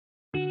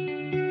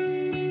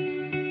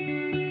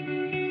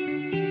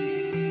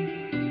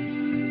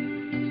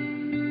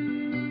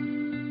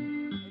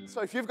So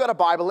if you've got a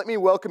Bible, let me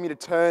welcome you to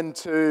turn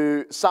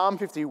to Psalm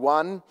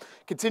 51,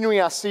 continuing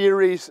our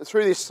series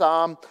through this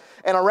psalm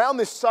and around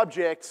this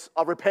subject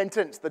of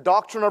repentance, the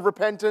doctrine of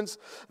repentance,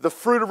 the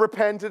fruit of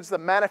repentance, the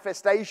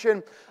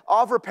manifestation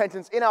of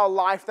repentance in our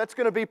life. That's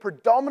going to be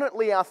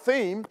predominantly our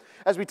theme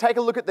as we take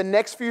a look at the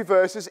next few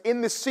verses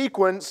in this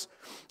sequence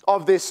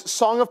of this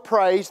song of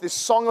praise, this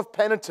song of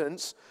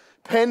penitence,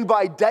 penned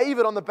by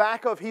David on the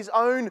back of his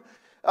own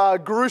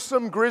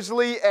gruesome,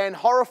 grisly, and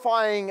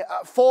horrifying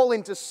fall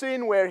into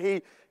sin where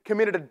he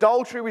committed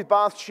adultery with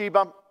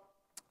Bathsheba,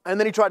 and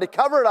then he tried to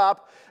cover it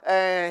up,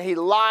 and he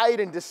lied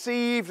and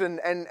deceived, and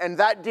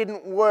that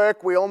didn't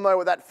work. We all know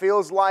what that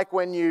feels like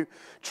when you're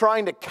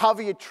trying to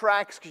cover your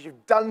tracks because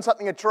you've done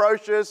something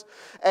atrocious,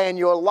 and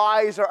your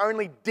lies are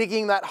only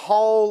digging that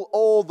hole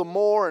all the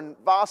more and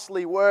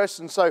vastly worse.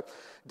 And so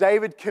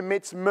David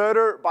commits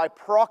murder by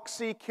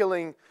proxy,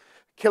 killing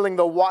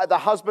the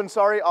husband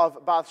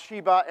of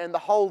Bathsheba, and the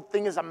whole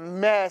thing is a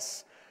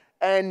mess.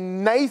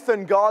 And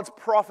Nathan, God's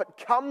prophet,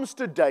 comes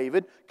to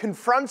David,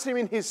 confronts him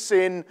in his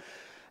sin,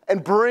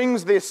 and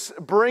brings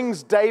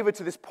David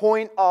to this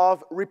point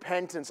of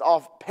repentance,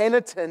 of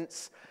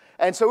penitence.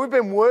 And so we've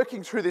been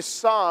working through this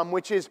psalm,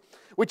 which is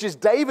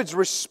David's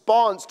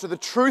response to the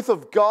truth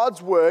of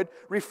God's word,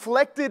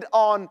 reflected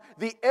on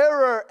the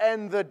error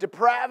and the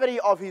depravity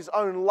of his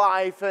own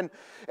life. And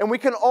we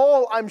can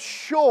all, I'm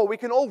sure, we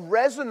can all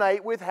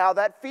resonate with how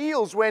that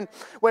feels when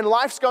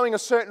life's going a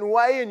certain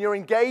way and you're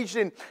engaged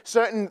in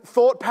certain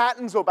thought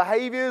patterns or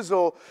behaviors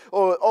or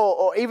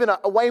even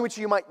a way in which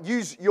you might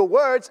use your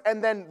words,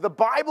 and then the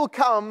Bible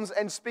comes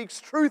and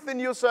speaks truth in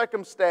your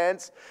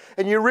circumstance,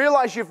 and you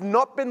realize you've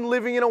not been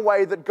living in a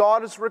way that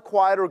God has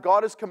required or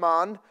God has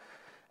commanded.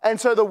 And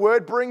so the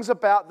word brings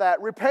about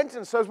that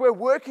repentance. So as we're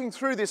working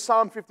through this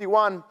Psalm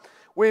 51,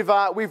 we've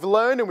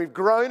learned and we've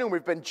grown and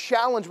we've been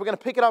challenged. We're going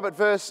to pick it up at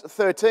verse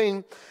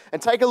 13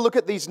 and take a look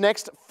at these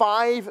next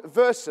 5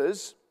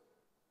 verses.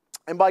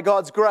 And by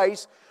God's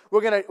grace,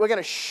 we're going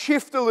to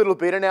shift a little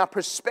bit in our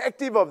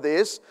perspective of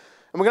this.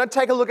 And we're going to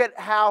take a look at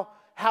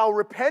how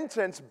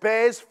repentance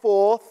bears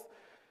forth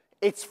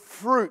its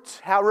fruit.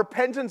 How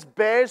repentance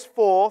bears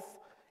forth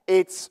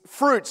its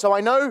fruit. So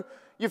I know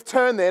you've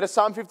turned there to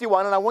Psalm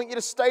 51, and I want you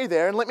to stay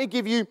there. And let me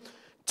give you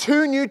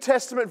 2 New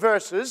Testament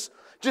verses,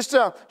 just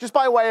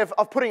by way of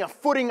putting a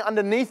footing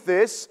underneath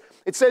this.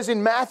 It says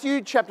in Matthew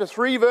chapter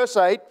 3, verse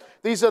 8,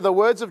 these are the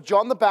words of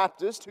John the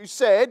Baptist, who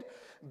said,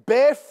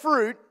 "Bear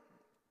fruit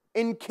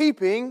in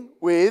keeping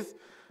with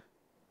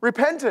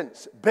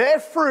repentance." Bear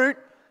fruit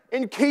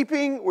in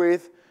keeping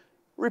with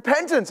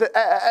repentance.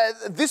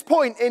 At this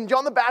point in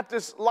John the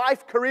Baptist's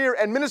life, career,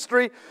 and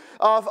ministry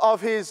of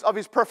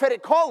his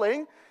prophetic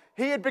calling,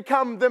 he had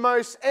become the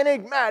most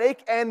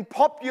enigmatic and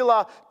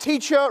popular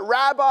teacher,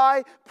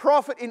 rabbi,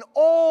 prophet in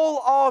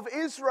all of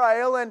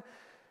Israel. And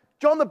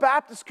John the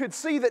Baptist could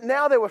see that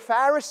now there were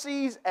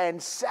Pharisees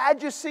and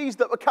Sadducees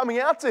that were coming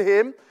out to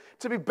him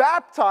to be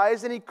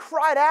baptized. And he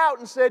cried out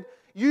and said,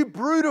 "You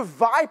brood of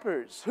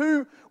vipers,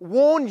 who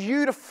warned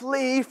you to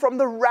flee from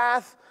the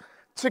wrath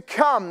to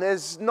come?"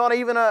 There's not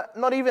even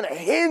a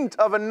hint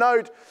of a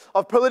note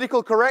of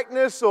political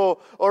correctness or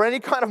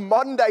any kind of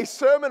modern day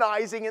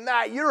sermonizing in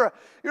that. You're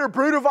a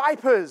brood of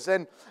vipers.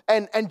 And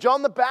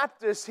John the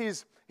Baptist,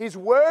 his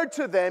word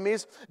to them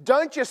is,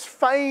 don't just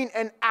feign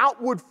an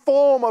outward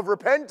form of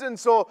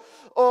repentance or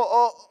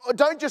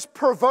don't just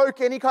provoke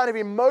any kind of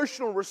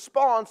emotional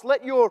response.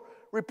 Let your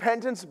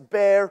repentance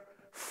bear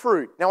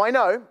fruit. Now I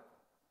know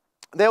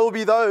there will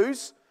be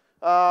those,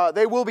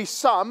 there will be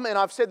some, and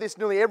I've said this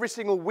nearly every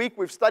single week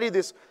we've studied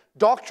this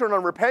doctrine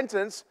on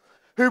repentance,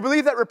 who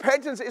believe that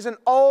repentance is an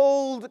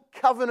old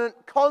covenant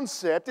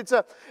concept. It's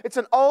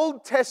an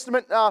Old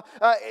Testament,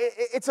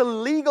 it's a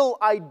legal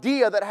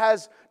idea that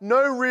has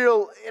no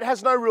real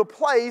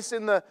place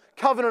in the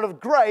covenant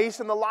of grace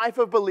in the life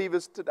of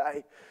believers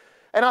today.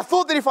 And I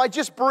thought that if I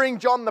just bring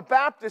John the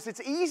Baptist,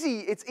 it's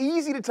easy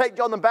to take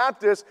John the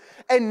Baptist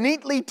and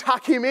neatly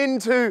tuck him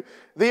into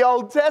the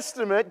Old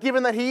Testament,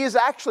 given that he is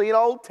actually an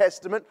Old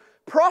Testament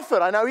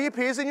prophet. I know he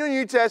appears in your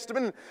New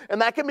Testament,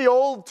 and that can be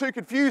all too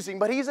confusing,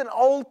 but he's an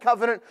Old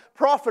Covenant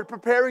prophet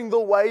preparing the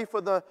way for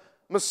the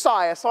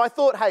Messiah. So I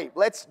thought, hey,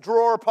 let's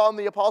draw upon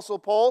the Apostle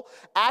Paul,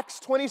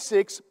 Acts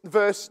 26,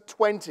 verse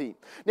 20.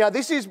 Now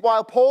this is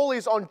while Paul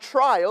is on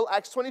trial,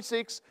 Acts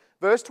 26,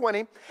 verse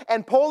 20,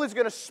 and Paul is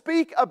going to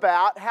speak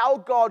about how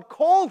God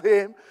called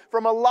him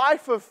from a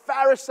life of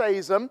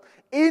Pharisaism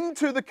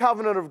into the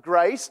covenant of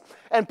grace.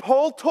 And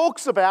Paul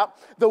talks about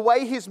the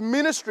way his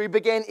ministry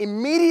began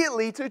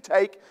immediately to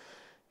take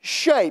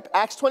shape.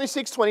 Acts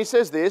 26:20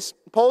 says this.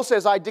 Paul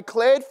says, "I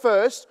declared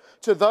first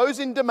to those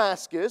in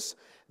Damascus,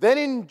 then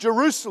in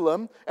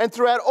Jerusalem, and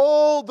throughout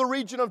all the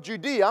region of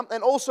Judea,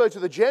 and also to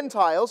the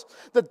Gentiles,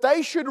 that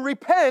they should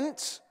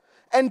repent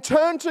and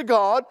turn to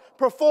God,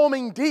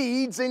 performing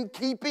deeds in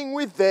keeping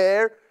with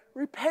their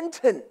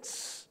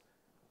repentance."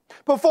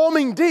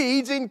 Performing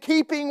deeds in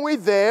keeping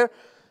with their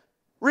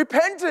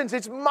repentance.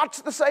 It's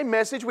much the same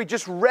message we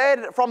just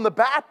read from the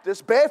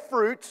Baptist. Bear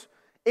fruit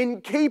in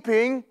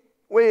keeping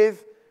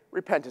with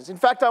repentance. In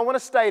fact, I want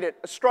to state it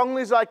as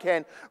strongly as I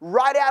can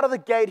right out of the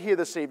gate here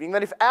this evening,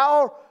 that if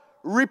our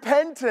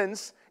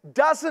repentance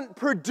doesn't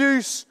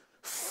produce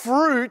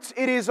fruit,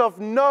 it is of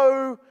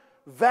no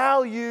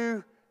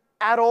value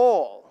at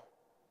all.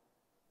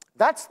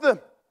 That's the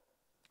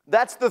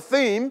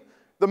theme,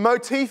 the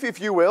motif, if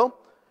you will,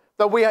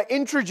 that we are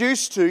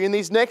introduced to in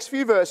these next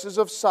few verses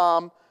of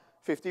Psalm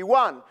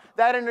 51.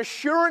 That an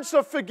assurance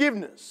of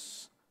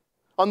forgiveness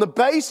on the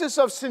basis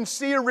of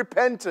sincere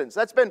repentance.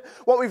 That's been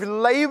what we've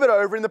labored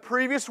over in the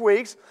previous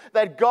weeks,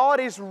 that God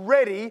is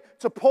ready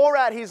to pour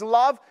out His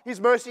love,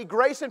 His mercy,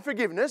 grace, and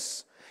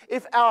forgiveness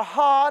if our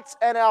hearts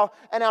and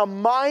our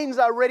minds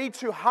are ready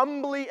to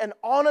humbly and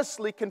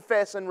honestly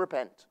confess and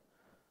repent.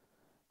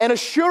 An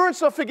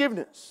assurance of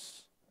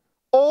forgiveness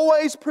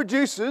always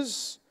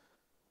produces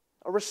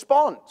a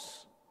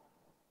response.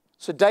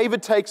 So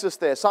David takes us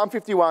there. Psalm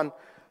 51,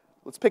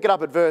 let's pick it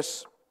up at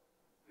verse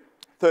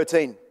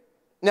 13.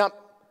 Now,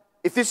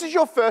 if this is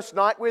your first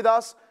night with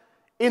us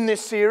in this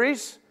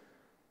series,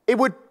 it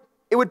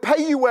would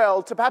pay you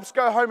well to perhaps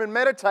go home and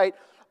meditate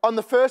on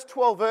the first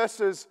 12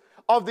 verses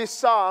of this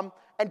psalm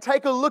and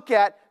take a look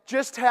at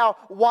just how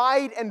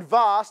wide and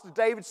vast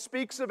David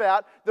speaks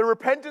about the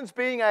repentance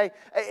being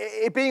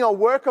a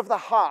work of the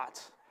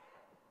heart.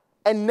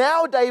 And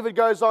now David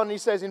goes on and he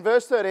says in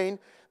verse 13,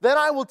 "Then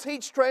I will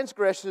teach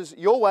transgressors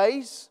your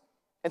ways,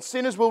 and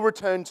sinners will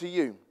return to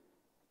you.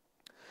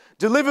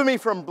 Deliver me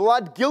from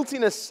blood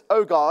guiltiness,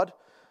 O God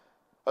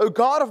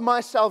of my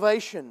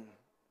salvation,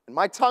 and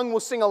my tongue will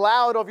sing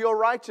aloud of your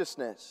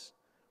righteousness.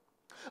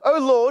 O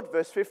Lord,"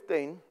 verse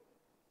 15,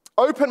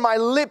 "open my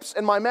lips,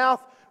 and my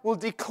mouth will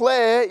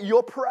declare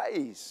your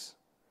praise.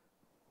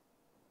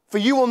 For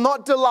you will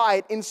not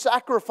delight in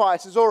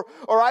sacrifices, or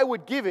I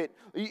would give it.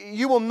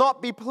 You will not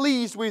be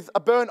pleased with a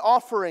burnt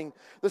offering.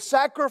 The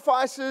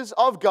sacrifices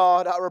of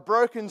God are a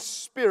broken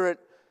spirit,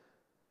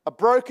 a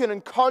broken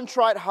and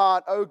contrite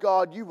heart, O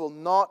God, you will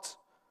not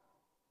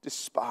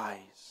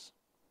despise."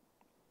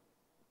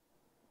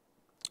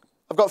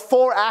 I've got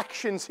 4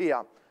 actions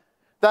here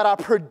that are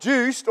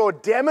produced or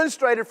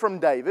demonstrated from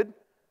David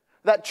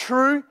that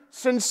true,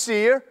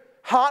 sincere,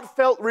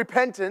 heartfelt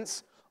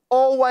repentance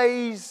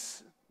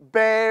always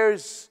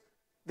bears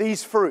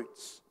these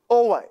fruits.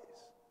 Always.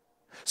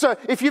 So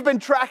if you've been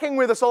tracking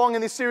with us along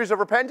in this series of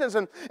repentance,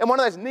 and one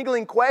of those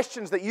niggling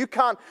questions that you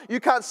can't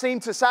seem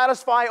to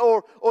satisfy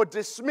or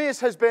dismiss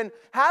has been,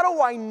 how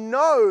do I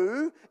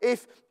know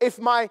if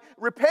my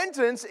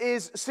repentance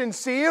is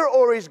sincere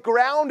or is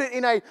grounded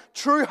in a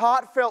true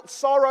heartfelt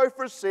sorrow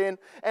for sin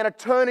and a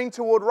turning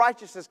toward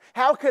righteousness?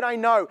 How can I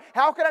know?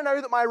 How can I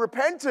know that my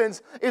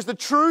repentance is the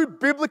true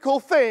biblical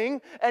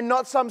thing and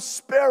not some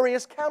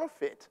spurious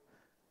counterfeit?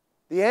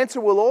 The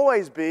answer will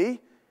always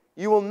be,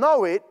 you will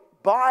know it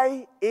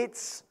by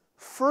its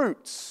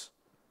fruits.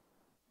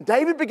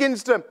 David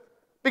begins to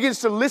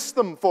list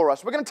them for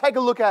us. We're going to take a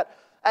look at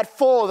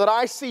 4 that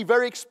I see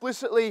very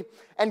explicitly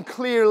and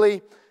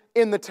clearly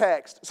in the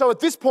text. So at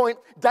this point,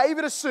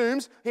 David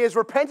assumes he has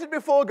repented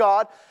before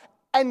God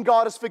and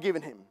God has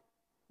forgiven him.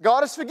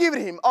 God has forgiven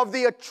him of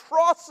the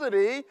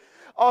atrocity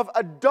of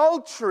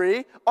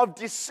adultery, of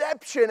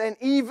deception, and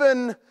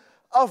even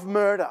of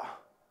murder.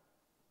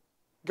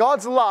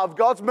 God's love,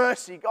 God's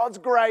mercy, God's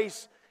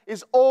grace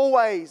is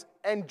always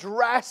and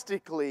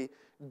drastically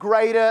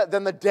greater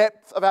than the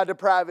depth of our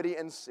depravity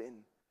and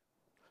sin.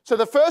 So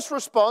the first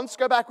response,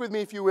 go back with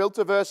me if you will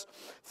to verse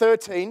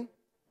 13,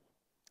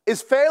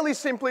 is fairly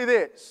simply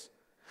this: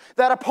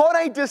 that upon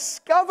a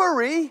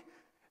discovery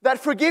that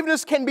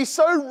forgiveness can be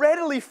so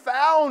readily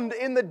found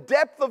in the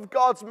depth of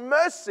God's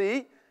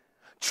mercy,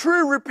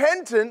 true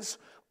repentance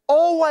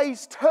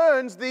always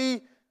turns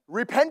the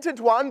repentant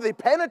one, the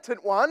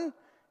penitent one,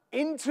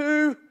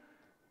 into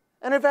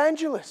an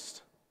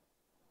evangelist.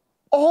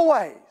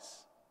 Always.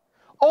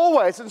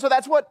 Always. And so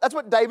that's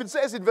what David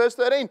says in verse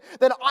 13.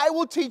 "Then I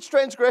will teach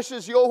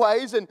transgressors your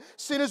ways, and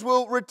sinners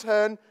will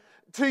return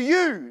to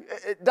you."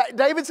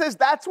 David says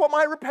that's what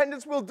my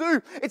repentance will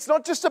do. It's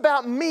not just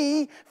about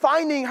me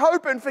finding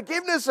hope and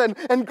forgiveness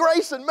and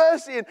grace and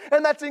mercy,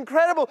 and that's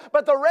incredible.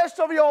 But the rest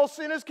of you all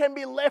sinners can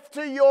be left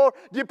to your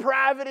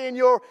depravity and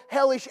your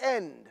hellish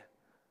end.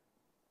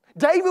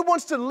 David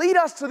wants to lead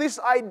us to this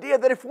idea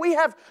that if we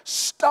have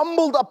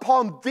stumbled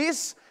upon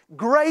this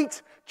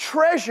great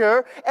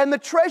treasure, and the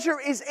treasure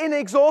is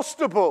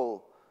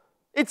inexhaustible,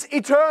 it's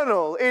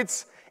eternal,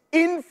 it's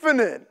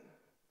infinite.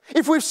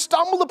 If we've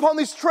stumbled upon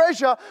this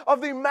treasure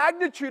of the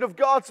magnitude of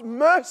God's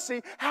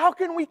mercy, how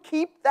can we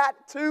keep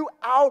that to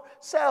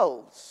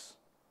ourselves?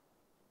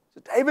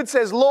 So David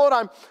says, "Lord,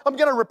 I'm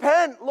going to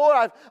repent.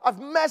 Lord, I've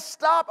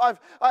messed up.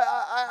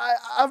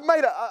 I've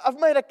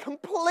made a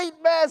complete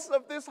mess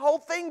of this whole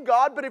thing,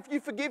 God. But if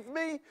you forgive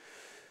me,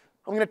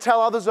 I'm going to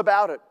tell others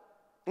about it.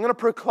 I'm going to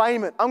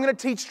proclaim it. I'm going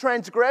to teach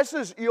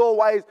transgressors your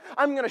ways.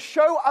 I'm going to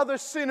show other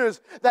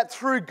sinners that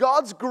through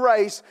God's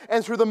grace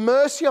and through the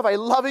mercy of a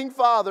loving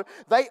Father,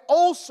 they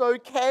also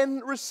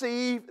can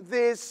receive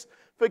this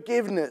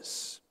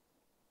forgiveness."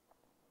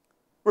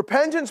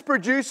 Repentance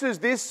produces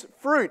this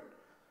fruit.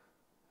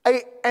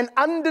 an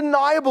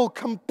undeniable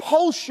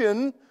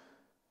compulsion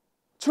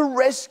to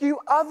rescue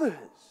others.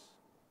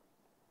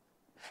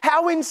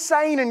 How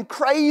insane and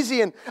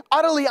crazy and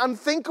utterly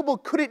unthinkable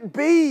could it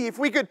be if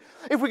we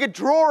could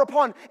draw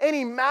upon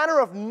any manner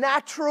of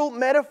natural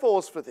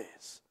metaphors for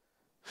this?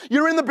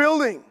 You're in the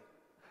building.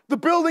 The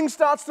building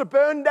starts to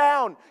burn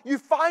down. You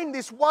find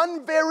this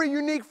one very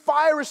unique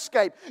fire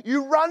escape.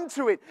 You run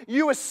to it.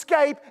 You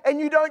escape, and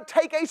you don't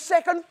take a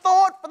second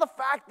thought for the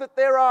fact that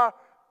there are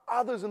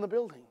others in the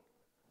building.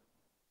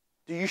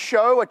 Do you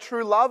show a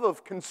true love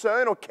of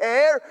concern or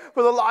care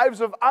for the lives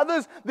of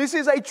others? This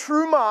is a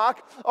true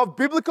mark of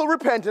biblical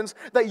repentance,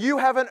 that you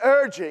have an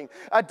urging,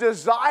 a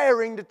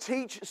desiring to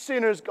teach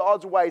sinners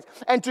God's ways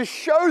and to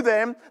show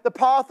them the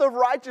path of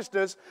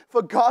righteousness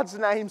for God's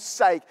name's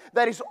sake.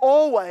 That is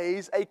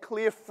always a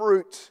clear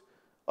fruit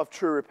of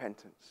true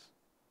repentance.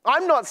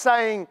 I'm not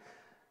saying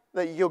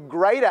that you're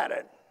great at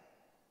it.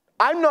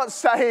 I'm not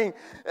saying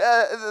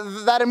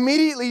that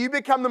immediately you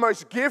become the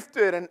most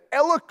gifted and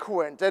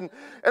eloquent and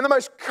the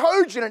most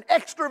cogent and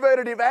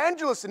extroverted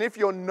evangelist. And if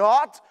you're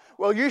not,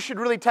 well, you should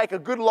really take a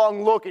good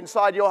long look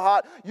inside your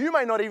heart. You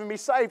may not even be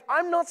saved.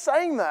 I'm not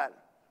saying that.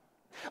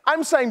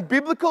 I'm saying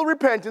biblical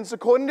repentance,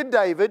 according to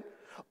David,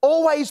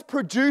 always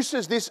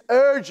produces this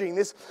urging,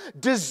 this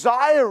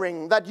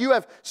desiring that you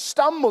have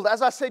stumbled.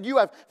 As I said, you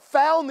have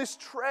found this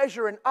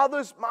treasure and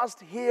others must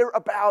hear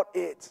about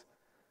it.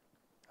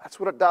 That's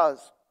what it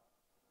does.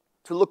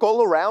 To look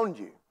all around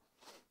you,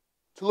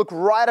 to look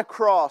right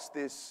across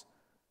this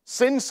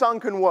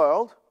sin-sunken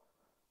world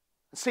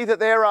and see that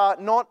there are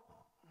not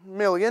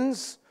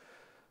millions,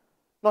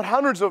 not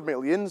hundreds of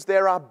millions,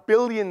 there are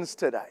billions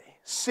today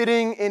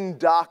sitting in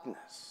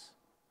darkness.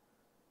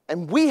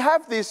 And we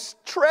have this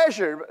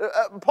treasure.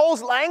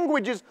 Paul's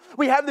language is,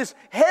 we have this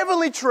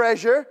heavenly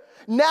treasure.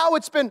 Now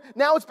it's been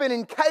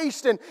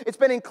encased and it's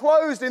been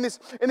enclosed in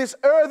this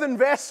earthen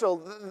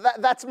vessel.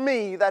 That's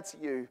me, that's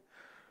you.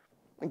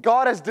 And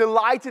God has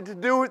delighted to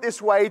do it this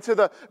way to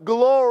the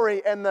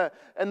glory and the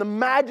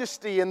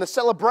majesty and the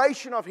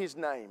celebration of His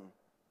name.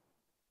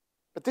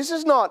 But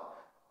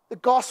the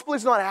gospel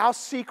is not our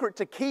secret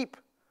to keep.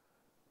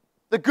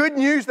 The good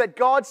news that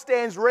God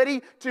stands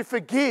ready to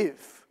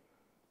forgive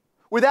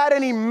without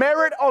any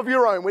merit of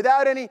your own,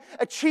 without any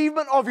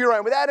achievement of your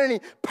own, without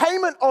any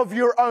payment of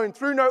your own,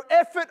 through no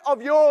effort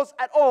of yours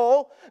at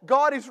all.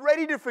 God is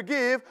ready to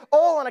forgive,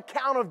 all on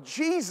account of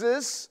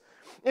Jesus.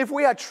 If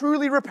we are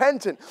truly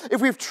repentant, if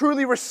we've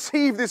truly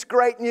received this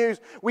great news,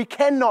 we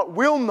cannot,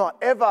 will not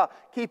ever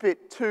keep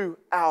it to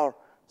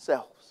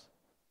ourselves.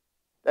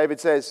 David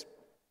says,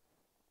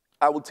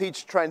 I will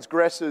teach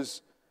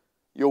transgressors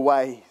your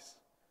ways,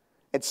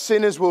 and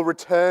sinners will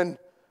return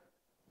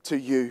to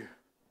you.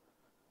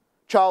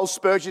 Charles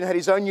Spurgeon had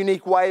his own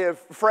unique way of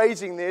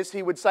phrasing this.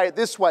 He would say it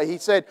this way. He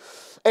said,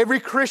 every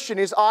Christian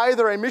is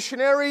either a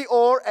missionary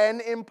or an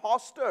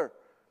imposter.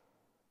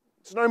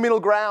 There's no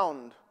middle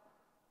ground.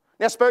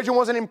 Now, Spurgeon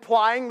wasn't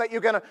implying that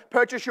you're going to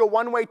purchase your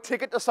one-way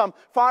ticket to some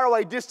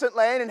faraway distant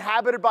land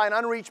inhabited by an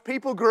unreached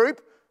people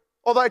group,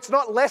 although it's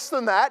not less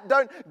than that.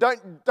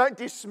 Don't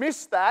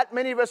dismiss that.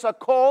 Many of us are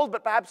called,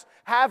 but perhaps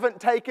haven't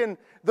taken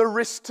the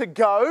risk to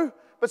go.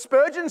 But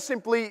Spurgeon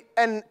simply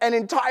and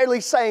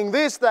entirely saying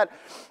this, that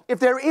if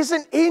there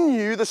isn't in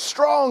you the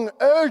strong,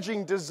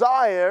 urging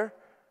desire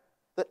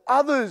that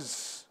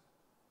others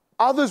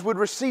would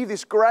receive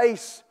this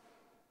grace,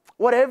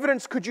 what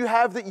evidence could you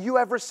have that you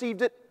have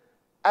received it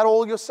at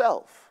all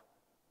yourself?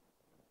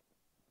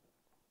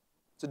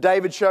 So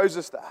David shows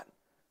us that.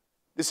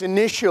 This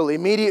initial,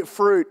 immediate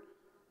fruit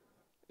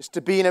is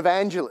to be an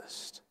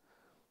evangelist.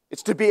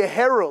 It's to be a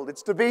herald.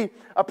 It's to be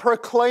a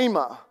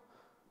proclaimer.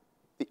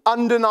 The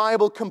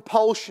undeniable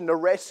compulsion to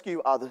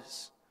rescue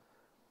others.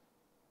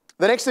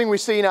 The next thing we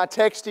see in our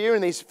text here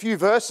in these few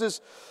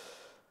verses,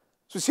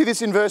 so we see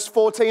this in verse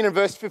 14 and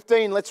verse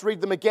 15. Let's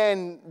read them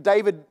again.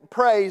 David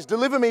prays,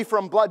 deliver me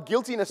from blood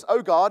guiltiness,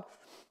 O God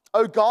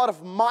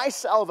of my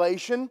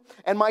salvation,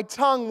 and my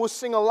tongue will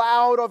sing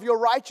aloud of your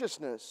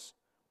righteousness.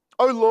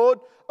 O Lord,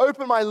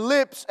 open my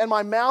lips, and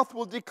my mouth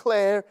will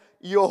declare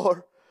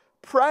your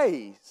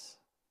praise.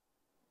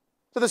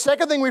 So the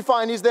second thing we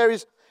find is there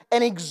is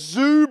an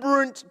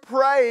exuberant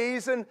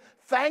praise and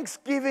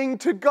thanksgiving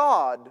to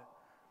God.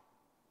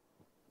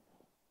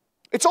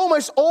 It's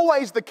almost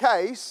always the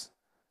case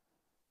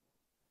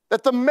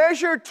that the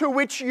measure to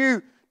which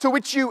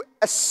you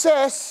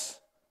assess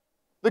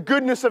the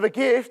goodness of a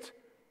gift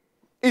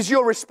is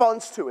your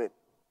response to it.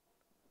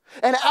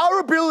 And our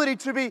ability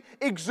to be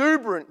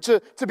exuberant,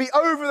 to be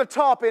over the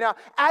top in our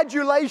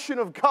adulation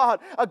of God,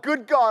 a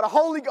good God, a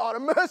holy God, a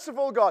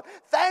merciful God.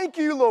 Thank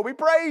you, Lord. We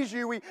praise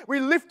you. We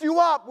lift you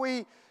up.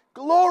 We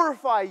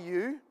glorify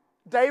you.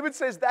 David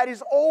says that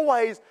is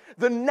always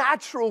the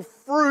natural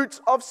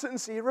fruit of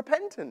sincere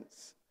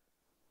repentance.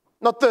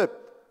 Not the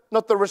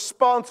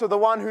response of the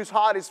one whose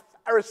heart is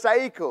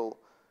pharisaical,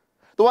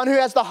 the one who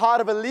has the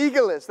heart of a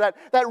legalist, that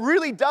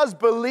really does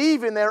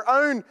believe in their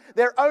own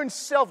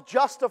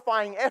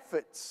self-justifying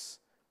efforts.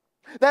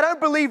 They don't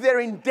believe they're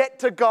in debt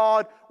to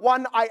God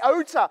one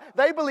iota.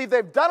 They believe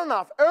they've done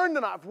enough, earned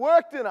enough,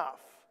 worked enough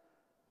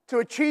to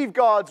achieve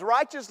God's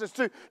righteousness,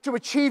 to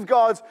achieve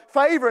God's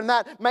favor, and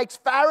that makes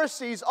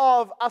Pharisees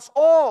of us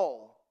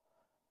all.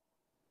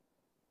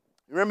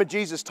 Remember,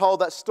 Jesus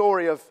told that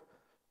story of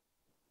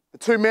the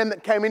two men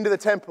that came into the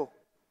temple.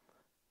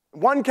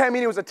 One came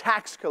in, he was a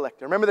tax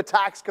collector. Remember the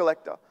tax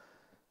collector?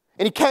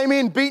 And he came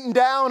in beaten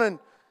down, and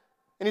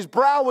his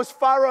brow was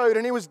furrowed,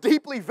 and he was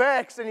deeply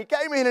vexed. And he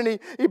came in and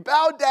he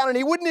bowed down, and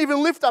he wouldn't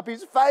even lift up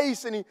his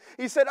face. And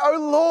he said, "Oh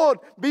Lord,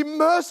 be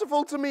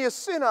merciful to me, a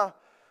sinner."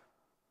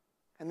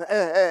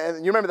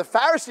 And you remember the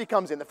Pharisee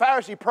comes in, the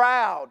Pharisee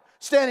proud,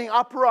 standing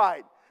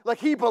upright, like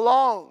he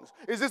belongs.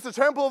 Is this the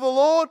temple of the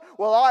Lord?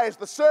 Well, I, as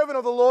the servant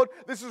of the Lord,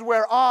 this is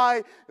where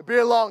I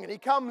belong. And he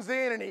comes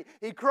in and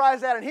he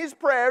cries out, and his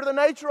prayer, the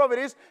nature of it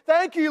is,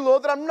 "Thank you,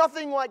 Lord, that I'm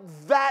nothing like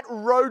that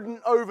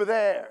rodent over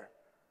there."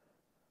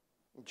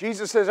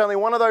 Jesus says only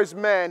one of those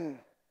men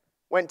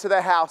went to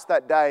their house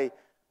that day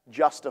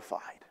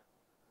justified.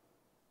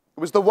 It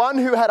was the one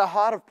who had a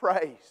heart of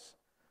praise,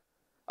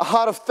 a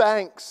heart of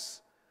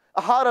thanks,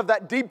 a heart of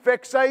that deep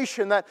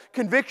vexation, that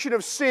conviction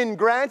of sin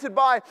granted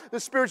by the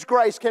Spirit's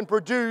grace can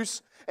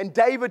produce. And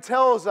David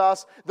tells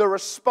us the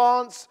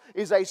response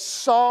is a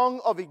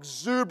song of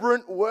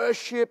exuberant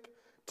worship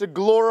to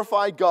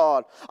glorify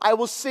God. I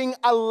will sing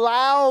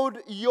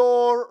aloud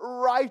your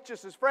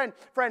righteousness.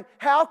 Friend,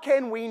 how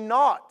can we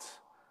not?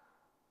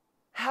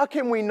 How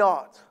can we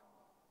not?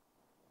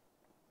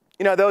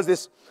 You know, there was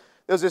this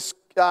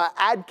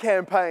ad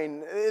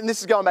campaign, and this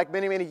is going back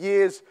many, many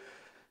years.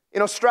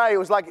 In Australia,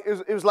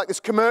 it was like this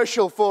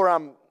commercial for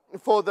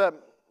the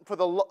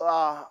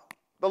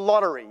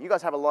lottery. You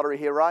guys have a lottery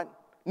here, right?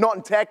 Not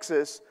in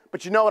Texas,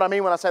 but you know what I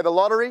mean when I say the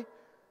lottery.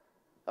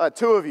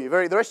 Two of you.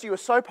 The rest of you are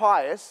so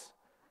pious,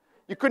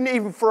 you couldn't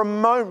even for a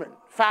moment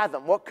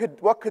fathom what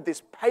could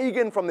this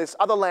pagan from this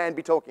other land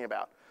be talking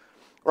about.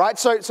 Right,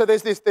 so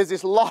there's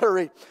this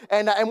lottery,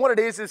 and what it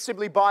is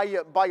simply buy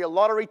your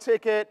lottery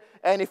ticket,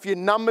 and if your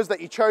numbers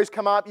that you chose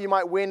come up, you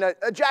might win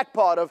a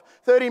jackpot of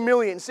 30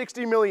 million,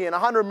 60 million,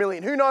 100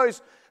 million. Who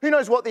knows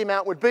what the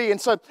amount would be?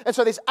 And so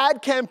this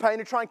ad campaign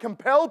to try and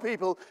compel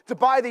people to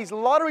buy these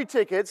lottery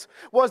tickets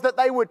was that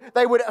they would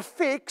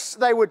affix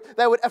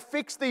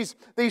these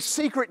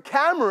secret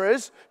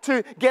cameras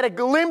to get a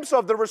glimpse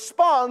of the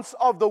response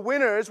of the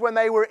winners when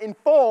they were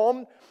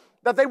informed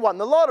that they won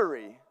the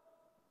lottery.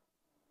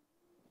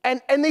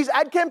 And these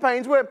ad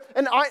campaigns were,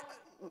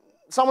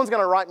 someone's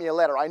going to write me a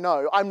letter, I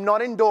know. I'm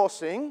not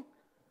endorsing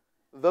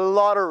the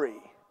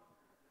lottery.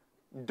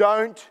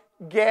 Don't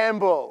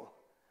gamble.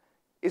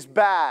 It's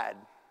bad.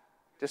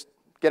 Just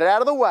get it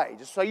out of the way,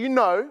 just so you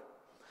know.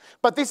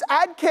 But this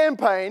ad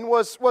campaign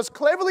was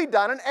cleverly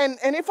done, and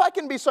if I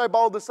can be so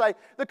bold to say,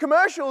 the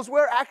commercials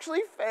were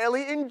actually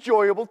fairly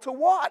enjoyable to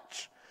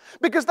watch.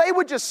 Because they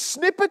were just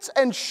snippets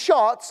and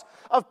shots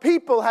of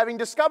people having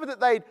discovered that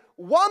they'd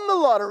won the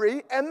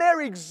lottery, and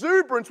their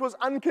exuberance was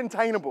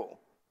uncontainable.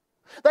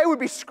 They would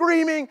be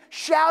screaming,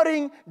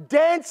 shouting,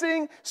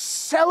 dancing,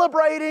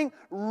 celebrating,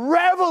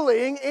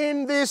 reveling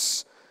in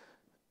this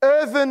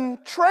earthen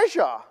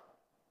treasure.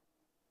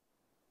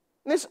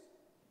 This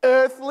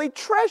earthly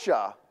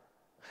treasure.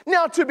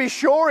 Now, to be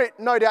sure, it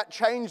no doubt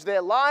changed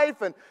their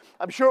life, and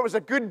I'm sure it was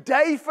a good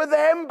day for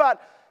them,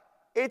 but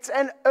it's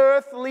an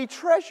earthly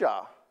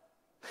treasure.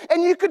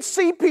 And you could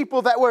see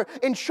people that were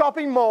in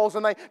shopping malls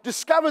and they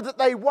discovered that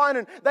they won,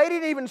 and they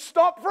didn't even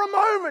stop for a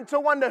moment to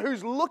wonder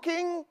who's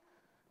looking.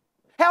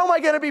 How am I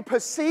going to be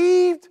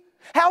perceived?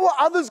 How are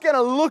others going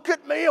to look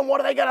at me, and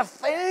what are they going to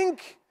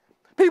think?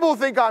 People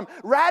think I'm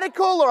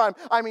radical, or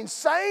I'm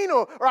insane,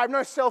 or I have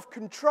no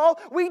self-control.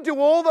 We do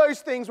all those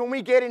things when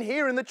we get in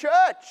here in the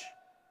church.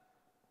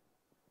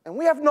 And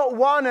we have not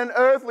won an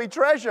earthly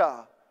treasure.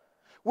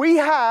 We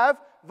have,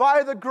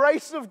 via the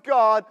grace of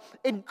God,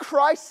 in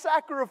Christ's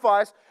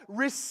sacrifice,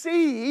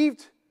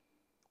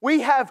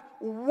 we have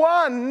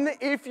won,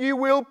 if you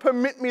will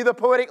permit me the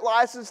poetic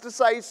license to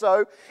say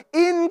so,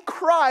 in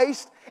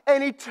Christ,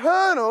 an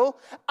eternal,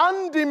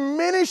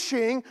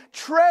 undiminishing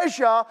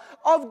treasure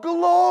of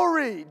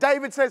glory.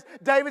 David says,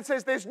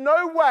 there's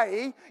no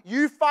way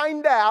you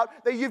find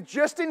out that you've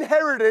just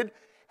inherited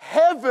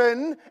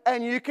heaven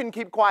and you can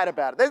keep quiet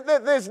about it.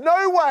 There's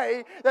no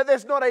way that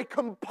there's not a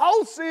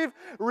compulsive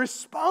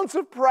response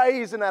of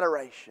praise and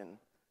adoration.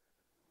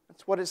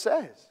 That's what it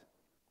says.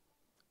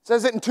 It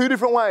says it in two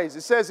different ways.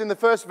 It says in the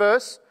first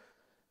verse,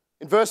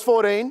 in verse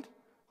 14,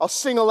 I'll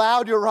sing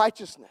aloud your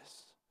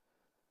righteousness.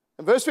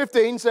 And verse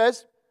 15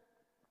 says,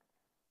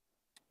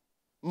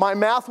 my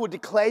mouth will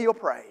declare your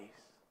praise.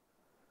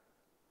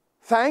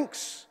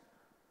 Thanks,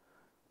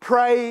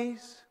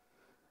 praise,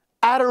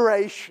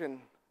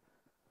 adoration,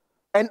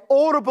 an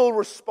audible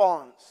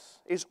response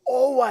is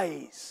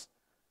always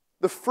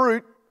the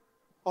fruit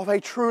of a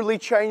truly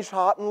changed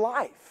heart and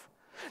life.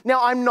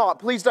 Now, I'm not,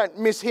 please don't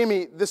mishear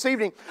me this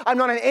evening, I'm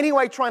not in any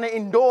way trying to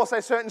endorse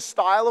a certain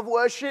style of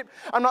worship.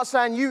 I'm not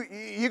saying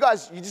you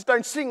guys, you just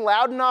don't sing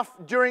loud enough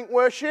during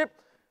worship,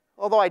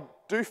 although I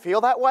do feel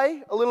that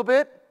way a little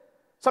bit.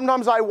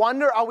 Sometimes I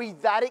wonder, are we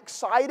that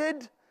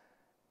excited?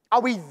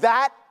 Are we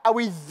that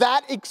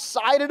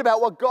excited about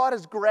what God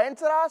has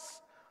granted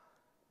us?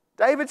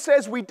 David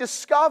says we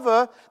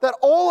discover that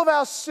all of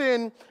our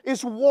sin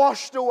is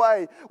washed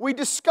away. We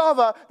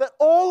discover that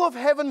all of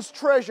heaven's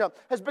treasure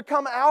has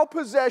become our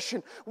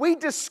possession. We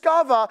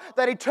discover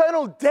that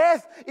eternal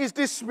death is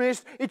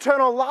dismissed.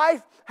 Eternal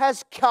life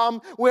has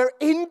come. We're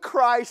in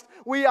Christ.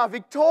 We are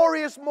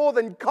victorious, more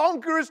than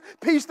conquerors,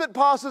 peace that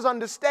passes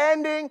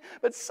understanding.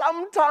 But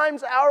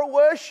sometimes our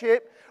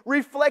worship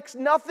reflects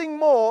nothing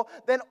more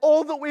than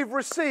all that we've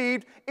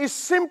received is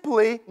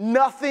simply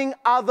nothing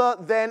other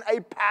than a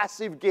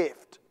passive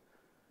gift.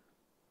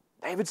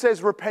 David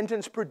says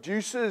repentance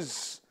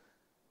produces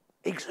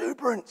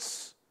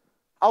exuberance.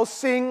 I'll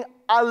sing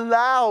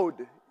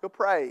aloud your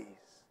praise.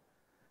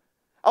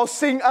 I'll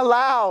sing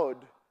aloud.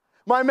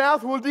 My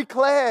mouth will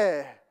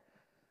declare.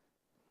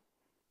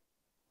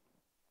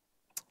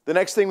 The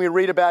next thing we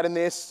read about in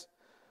this,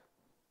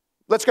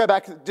 let's go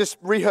back, just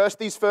rehearse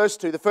these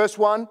first two. The first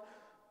one,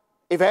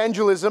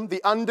 evangelism,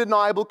 the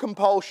undeniable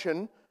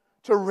compulsion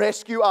to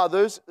rescue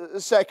others.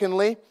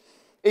 Secondly,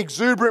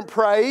 exuberant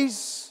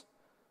praise.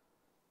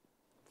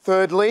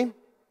 Thirdly,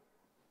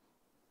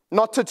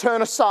 not to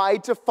turn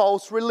aside to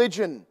false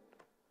religion.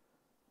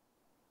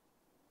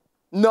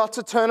 Not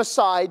to turn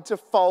aside to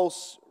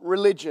false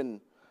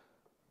religion.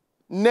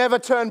 Never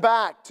turn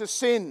back to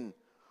sin.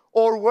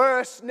 Or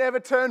worse, never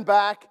turn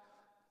back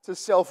to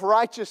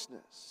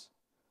self-righteousness.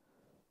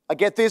 I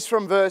get this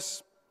from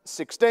verse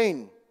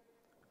 16.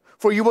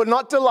 For you will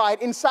not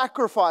delight in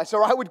sacrifice,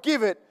 or I would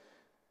give it.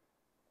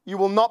 You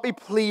will not be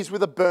pleased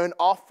with a burnt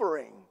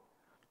offering.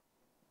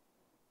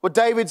 What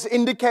David's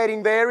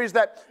indicating there is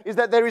that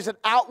there is an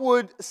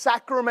outward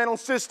sacramental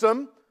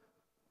system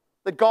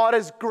that God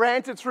has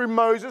granted through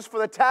Moses for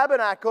the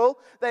tabernacle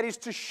that is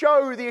to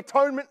show the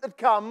atonement that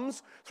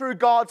comes through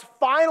God's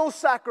final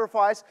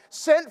sacrifice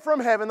sent from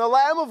heaven, the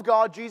Lamb of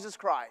God, Jesus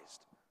Christ.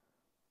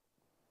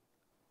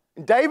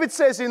 And David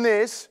says in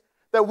this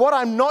that what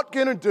I'm not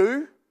going to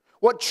do,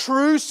 what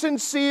true,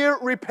 sincere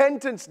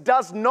repentance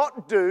does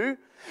not do,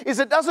 is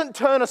it doesn't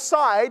turn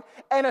aside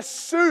and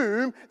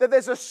assume that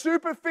there's a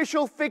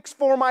superficial fix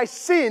for my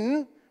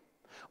sin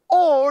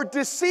or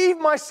deceive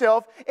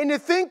myself into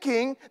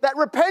thinking that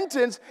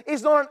repentance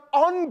is not an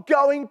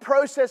ongoing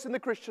process in the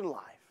Christian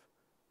life.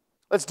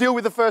 Let's deal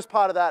with the first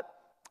part of that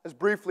as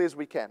briefly as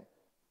we can.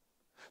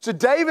 So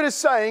David is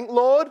saying,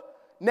 Lord,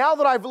 now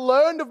that I've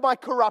learned of my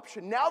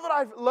corruption, now that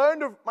I've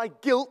learned of my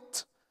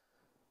guilt,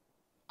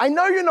 I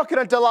know you're not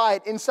going to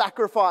delight in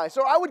sacrifice,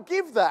 or I would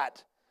give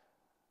that.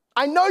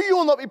 I know you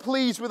will not be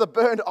pleased with a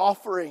burnt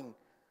offering.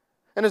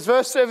 And as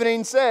verse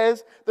 17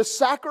 says, the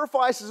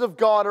sacrifices of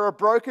God are a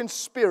broken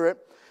spirit,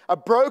 a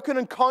broken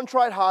and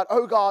contrite heart.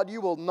 Oh God, you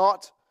will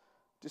not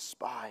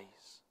despise.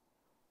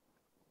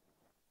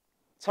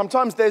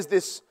 Sometimes there's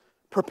this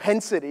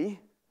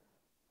propensity,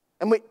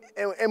 and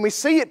we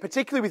see it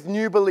particularly with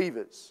new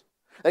believers.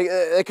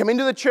 They come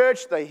into the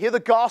church, they hear the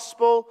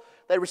gospel,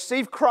 they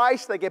receive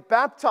Christ, they get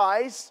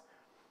baptized,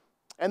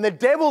 and the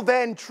devil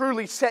then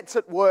truly sets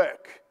at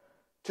work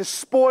to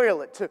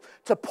spoil it,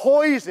 to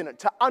poison it,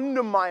 to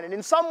undermine it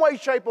in some way,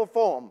 shape, or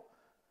form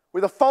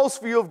with a false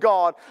view of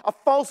God, a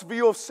false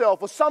view of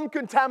self, or some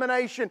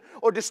contamination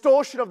or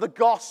distortion of the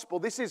gospel.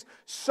 This is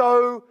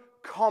so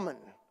common.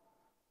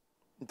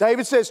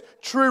 David says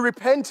true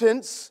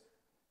repentance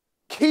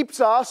keeps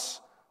us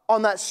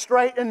on that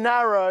straight and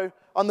narrow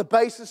on the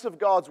basis of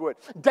God's word.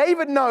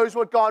 David knows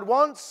what God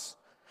wants,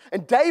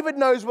 and David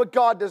knows what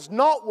God does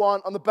not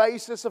want on the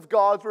basis of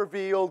God's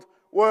revealed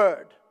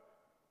word.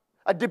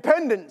 A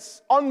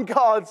dependence on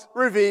God's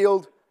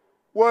revealed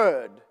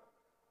word.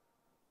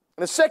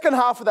 And the second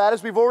half of that,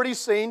 as we've already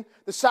seen,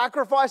 the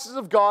sacrifices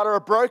of God are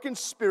a broken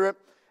spirit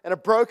and a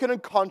broken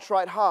and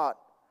contrite heart.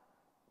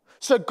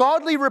 So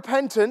godly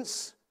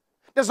repentance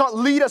does not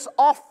lead us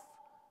off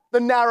the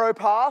narrow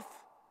path,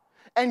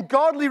 and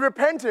godly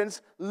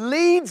repentance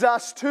leads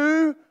us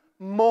to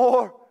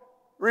more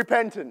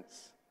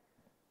repentance.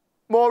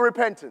 More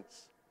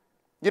repentance.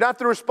 You don't have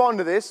to respond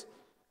to this,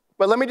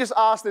 but let me just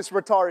ask this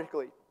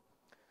rhetorically.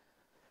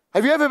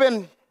 Have you ever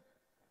been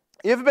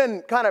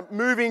kind of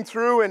moving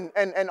through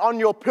and on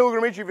your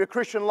pilgrimage of your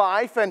Christian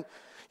life, and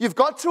you've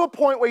got to a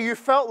point where you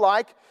felt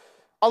like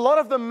a lot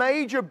of the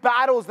major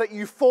battles that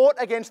you fought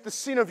against the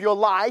sin of your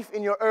life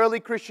in your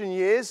early Christian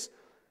years,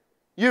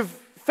 you've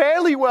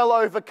fairly well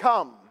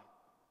overcome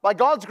by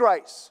God's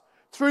grace,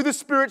 through the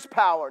Spirit's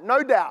power,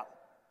 no doubt.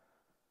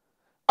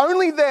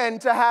 Only then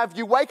to have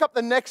you wake up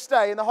the next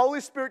day and the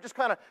Holy Spirit just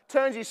kind of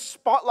turns his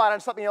spotlight on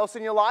something else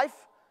in your life.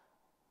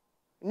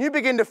 And you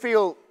begin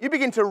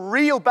to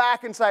reel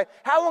back and say,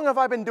 how long have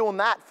I been doing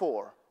that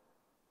for?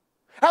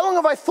 How long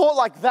have I thought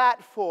like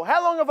that for?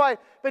 How long have I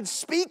been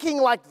speaking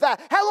like that?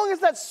 How long has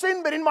that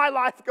sin been in my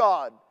life,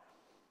 God?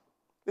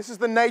 This is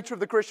the nature of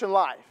the Christian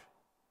life.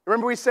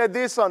 Remember we said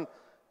this on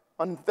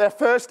their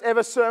first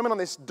ever sermon on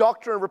this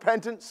doctrine of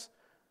repentance?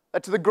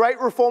 To the great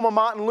reformer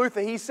Martin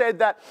Luther, he said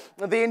that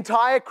the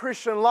entire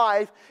Christian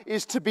life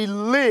is to be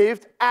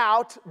lived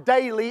out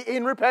daily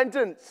in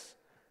repentance.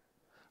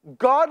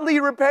 Godly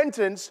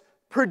repentance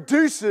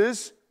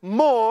produces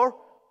more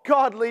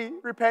godly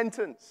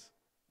repentance.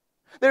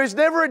 There is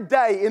never a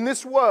day in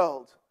this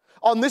world,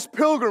 on this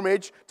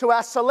pilgrimage to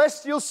our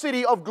celestial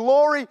city of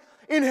glory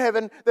in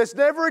heaven, there's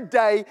never a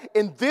day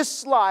in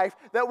this life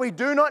that we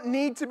do not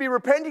need to be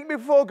repenting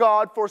before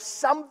God for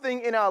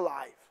something in our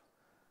life.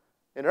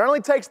 It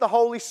only takes the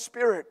Holy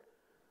Spirit.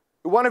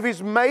 One of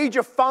His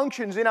major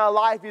functions in our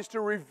life is to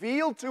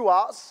reveal to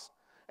us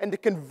and to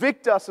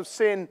convict us of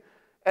sin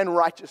and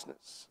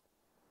righteousness.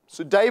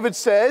 So David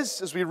says,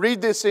 as we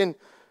read this in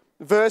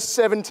verse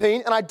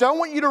 17, and I don't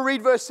want you to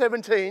read verse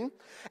 17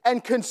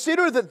 and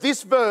consider that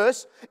this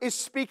verse is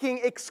speaking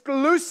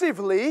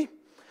exclusively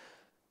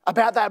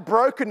about that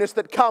brokenness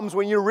that comes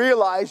when you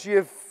realize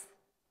you've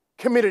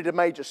committed a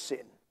major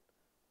sin.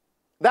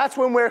 That's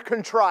when we're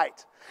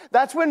contrite.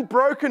 That's when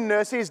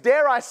brokenness is,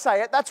 dare I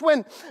say it, that's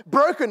when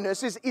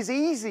brokenness is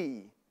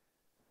easy.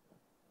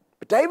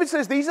 But David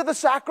says these are the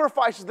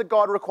sacrifices that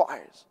God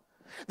requires.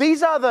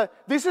 This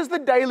is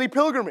the daily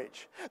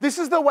pilgrimage. This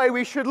is the way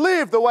we should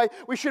live, the way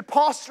we should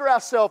posture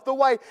ourselves, the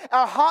way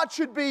our heart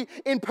should be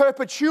in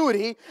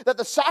perpetuity, that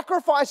the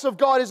sacrifice of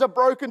God is a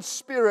broken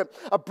spirit,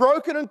 a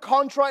broken and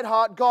contrite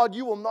heart, God,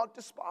 you will not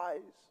despise.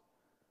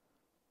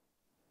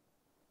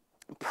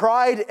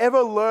 Pride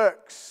ever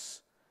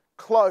lurks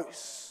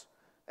close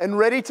and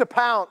ready to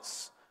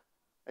pounce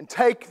and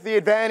take the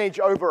advantage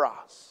over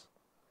us.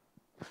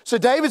 So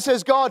David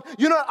says, God,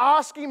 you're not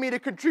asking me to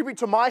contribute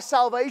to my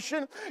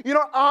salvation. You're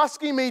not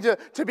asking me to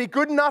be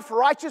good enough,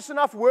 righteous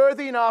enough,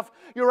 worthy enough.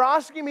 You're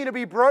asking me to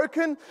be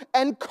broken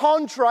and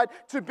contrite,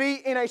 to be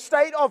in a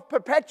state of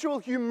perpetual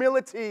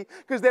humility,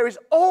 because there is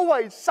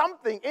always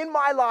something in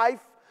my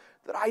life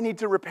that I need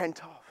to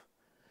repent of.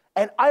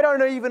 And I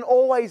don't even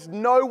always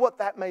know what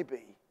that may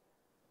be.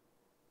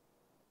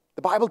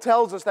 The Bible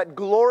tells us that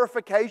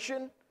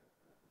glorification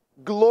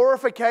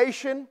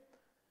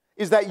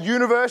is that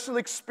universal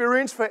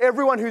experience for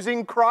everyone who's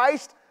in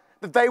Christ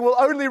that they will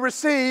only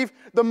receive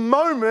the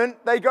moment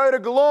they go to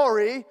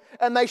glory,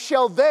 and they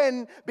shall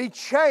then be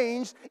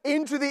changed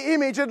into the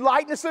image and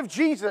likeness of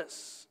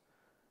Jesus.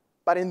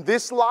 But in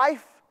this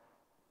life,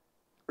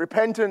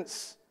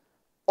 repentance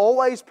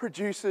always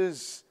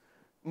produces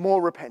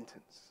more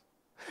repentance.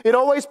 It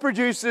always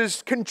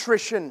produces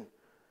contrition,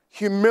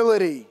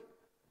 humility,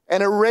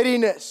 and a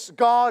readiness.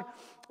 God,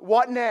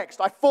 what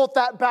next? I fought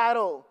that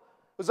battle.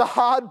 It was a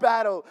hard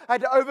battle. I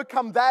had to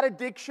overcome that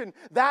addiction,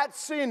 that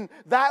sin,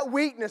 that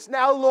weakness.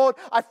 Now, Lord,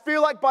 I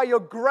feel like by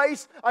your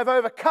grace I've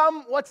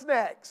overcome. What's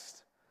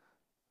next?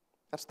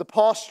 That's the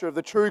posture of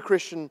the true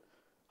Christian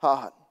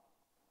heart.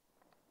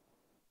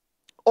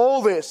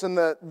 All this and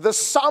the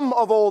sum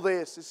of all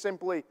this is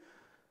simply,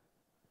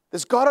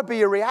 there's got to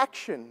be a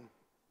reaction.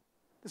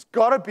 There's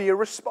got to be a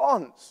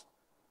response.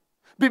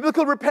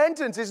 Biblical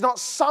repentance is not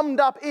summed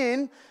up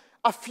in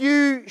a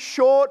few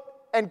short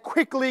and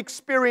quickly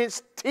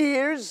experienced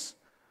tears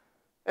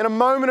and a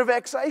moment of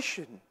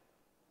vexation.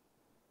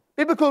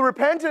 Biblical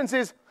repentance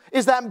is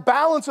that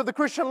balance of the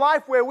Christian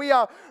life where we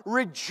are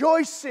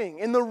rejoicing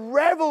in the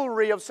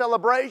revelry of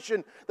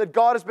celebration that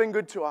God has been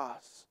good to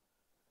us.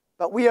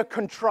 But we are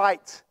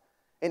contrite,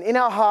 and in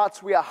our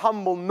hearts we are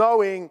humble,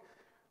 knowing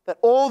that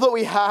all that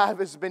we have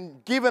has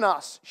been given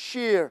us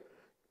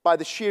by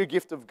the sheer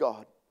gift of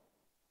God.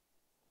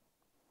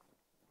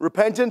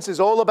 Repentance is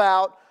all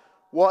about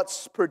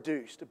what's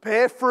produced.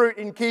 Bear fruit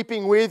in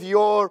keeping with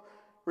your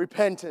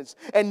repentance.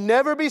 And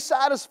never be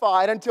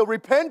satisfied until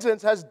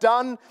repentance has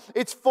done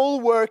its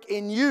full work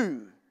in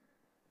you.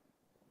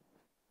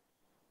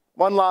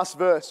 One last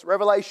verse,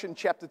 Revelation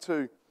chapter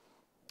 2,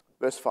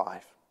 verse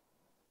 5.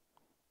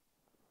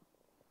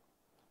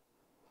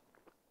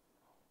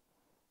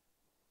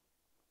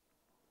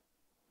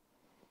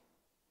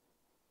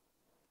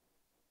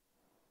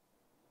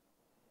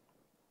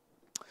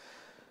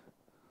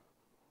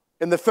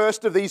 In the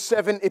first of these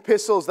 7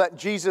 epistles that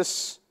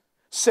Jesus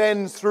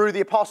sends through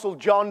the Apostle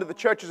John to the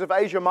churches of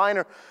Asia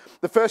Minor,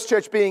 the first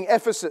church being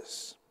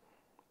Ephesus.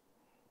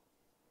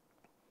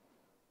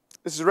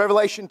 This is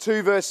Revelation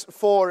 2, verse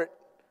 4.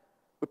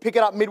 We pick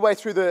it up midway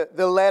through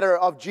the letter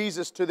of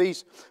Jesus to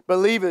these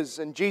believers,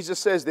 and Jesus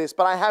says this,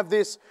 "But I have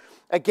this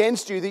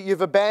against you, that you've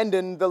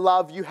abandoned the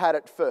love you had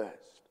at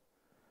first."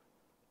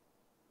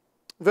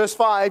 Verse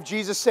 5,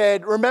 Jesus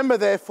said, "Remember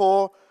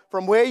therefore,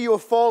 from where you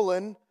have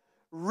fallen,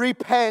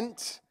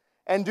 repent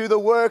and do the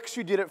works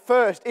you did at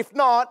first. If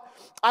not,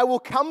 I will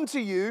come to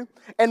you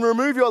and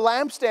remove your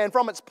lampstand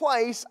from its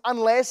place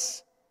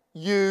unless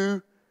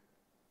you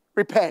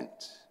repent."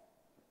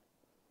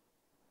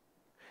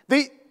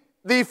 The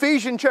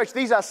Ephesian church,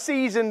 these are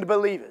seasoned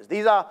believers.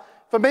 These are,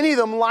 for many of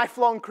them,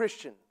 lifelong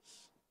Christians.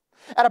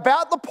 At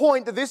about the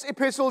point that this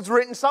epistle is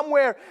written,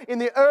 somewhere in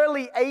the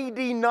early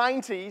AD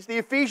 90s, the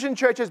Ephesian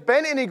church has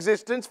been in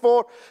existence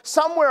for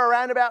somewhere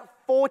around about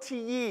 40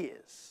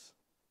 years.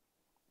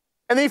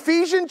 And the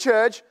Ephesian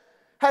church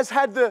has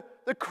had the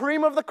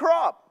cream of the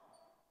crop.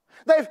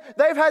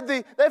 They've had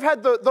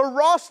the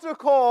roster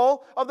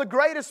call of the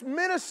greatest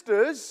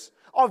ministers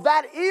of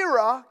that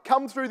era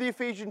come through the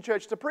Ephesian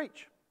church to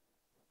preach.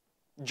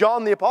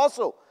 John the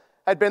Apostle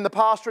had been the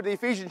pastor of the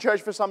Ephesian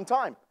church for some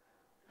time.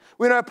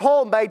 We know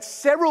Paul made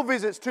several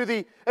visits to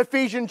the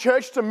Ephesian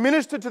church to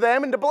minister to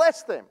them and to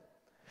bless them.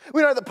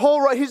 We know that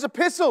Paul wrote his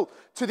epistle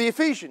to the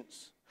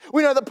Ephesians.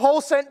 We know that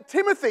Paul sent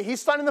Timothy,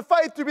 his son in the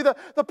faith, to be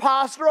the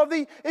pastor of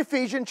the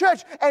Ephesian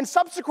church, and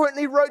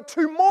subsequently wrote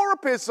 2 more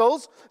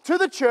epistles to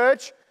the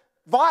church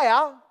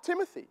via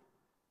Timothy.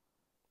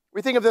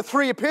 We think of the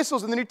 3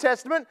 epistles in the New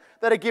Testament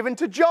that are given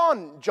to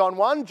John. John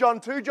 1, John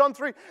 2, John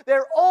 3.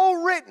 They're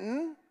all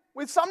written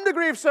with some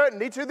degree of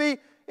certainty to the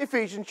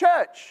Ephesian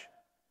church.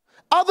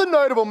 Other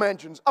notable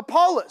mentions,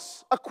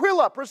 Apollos,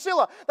 Aquila,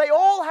 Priscilla, they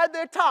all had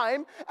their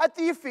time at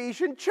the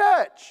Ephesian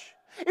church.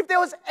 If there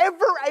was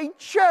ever a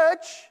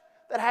church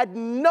that had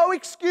no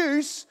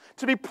excuse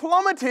to be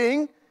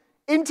plummeting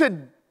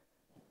into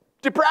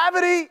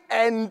depravity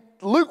and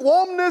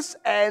lukewarmness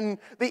and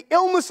the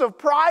illness of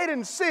pride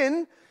and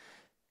sin,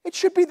 it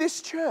should be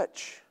this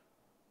church.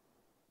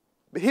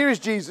 But here is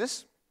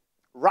Jesus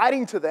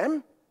writing to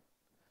them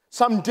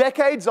some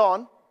decades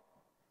on,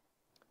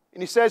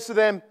 and he says to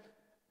them,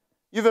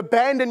 you've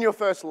abandoned your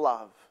first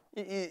love.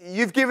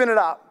 You've given it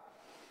up.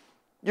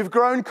 You've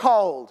grown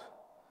cold.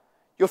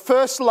 Your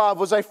first love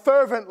was a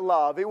fervent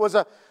love. It was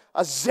a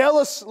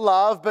zealous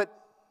love, but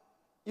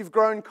you've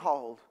grown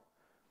cold.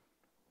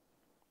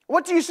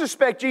 What do you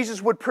suspect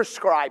Jesus would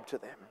prescribe to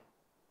them?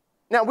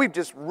 Now, we've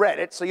just read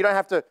it, so you don't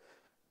have to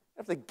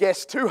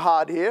guess too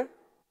hard here.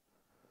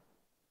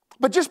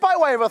 But just by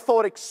way of a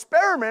thought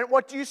experiment,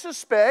 what do you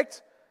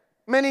suspect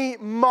many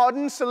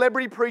modern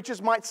celebrity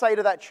preachers might say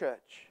to that church?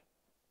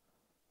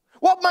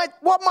 What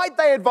might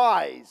they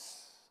advise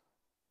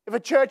if a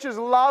church's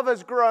love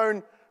has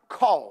grown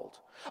cold?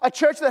 A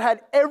church that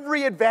had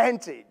every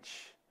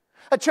advantage.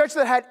 A church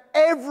that had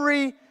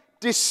every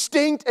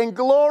distinct and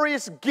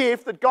glorious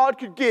gift that God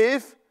could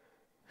give.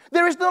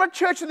 There is not a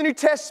church in the New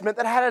Testament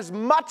that had as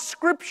much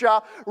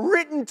scripture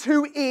written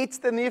to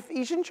it than the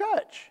Ephesian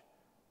church.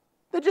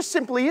 There just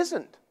simply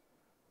isn't.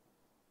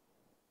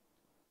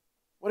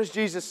 What does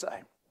Jesus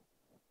say?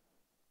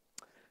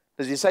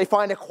 Does he say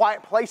find a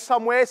quiet place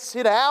somewhere,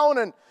 sit down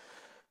and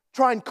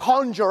try and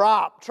conjure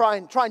up, try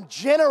and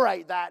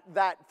generate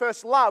that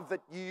first love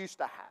that you used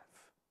to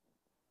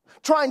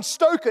have? Try and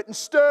stoke it and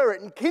stir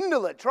it and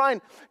kindle it. Try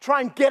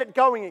and get it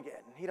going again.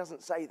 He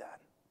doesn't say that.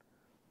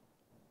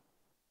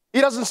 He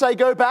doesn't say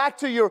go back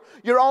to your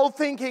old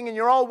thinking and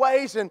your old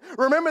ways and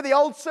remember the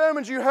old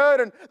sermons you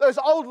heard and those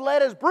old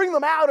letters, bring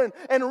them out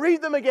and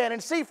read them again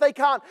and see if they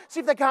can't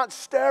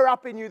stir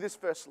up in you this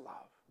first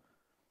love.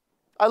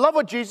 I love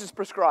what Jesus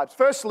prescribes.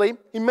 Firstly,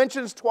 he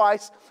mentions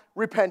twice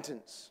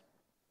repentance.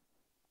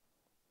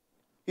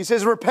 He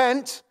says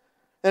repent,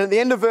 and at the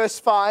end of verse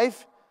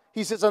 5,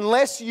 he says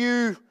unless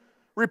you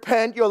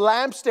repent, your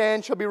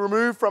lampstand shall be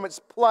removed from its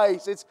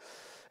place.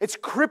 It's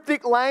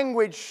cryptic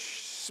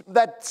language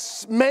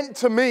that's meant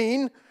to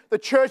mean the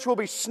church will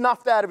be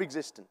snuffed out of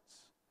existence.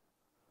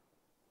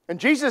 And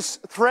Jesus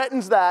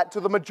threatens that to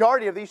the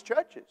majority of these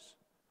churches.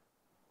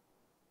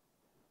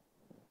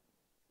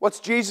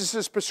 What's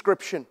Jesus'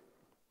 prescription?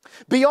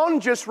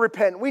 Beyond just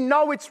repent, we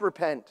know it's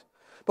repent.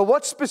 But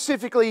what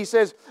specifically he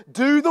says,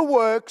 do the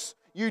works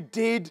you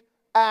did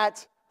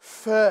at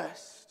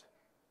first.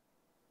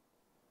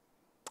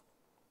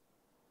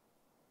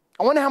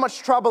 I wonder how much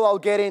trouble I'll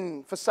get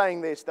in for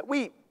saying this, that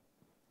we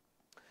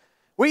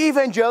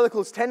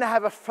evangelicals tend to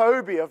have a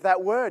phobia of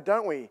that word,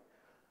 don't we?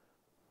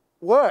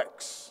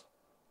 Works.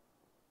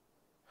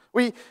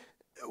 We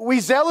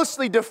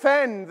zealously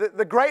defend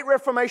the great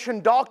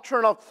Reformation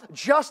doctrine of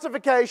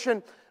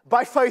justification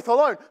by faith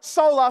alone,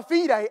 sola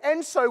fide,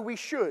 and so we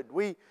should.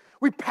 We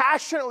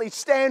passionately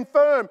stand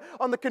firm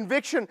on the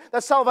conviction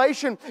that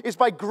salvation is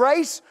by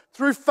grace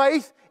through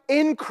faith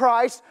in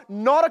Christ,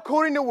 not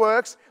according to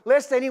works,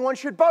 lest anyone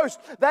should boast.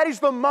 That is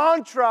the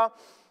mantra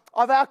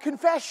of our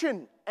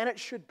confession, and it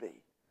should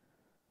be.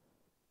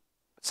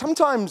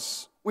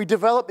 Sometimes we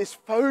develop this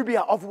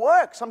phobia of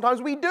work.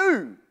 Sometimes we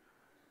do.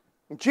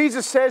 And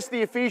Jesus says to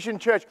the Ephesian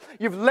church,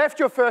 you've left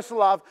your first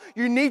love,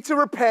 you need to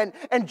repent.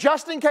 And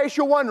just in case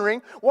you're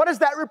wondering, what does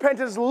that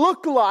repentance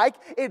look like?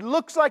 It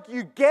looks like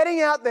you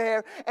getting out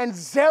there and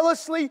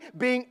zealously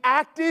being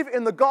active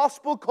in the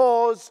gospel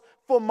cause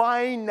for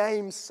my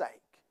name's sake.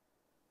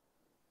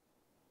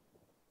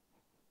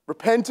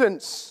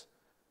 Repentance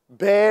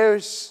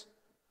bears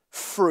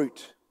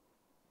fruit.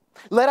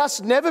 Let us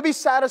never be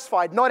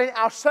satisfied, not in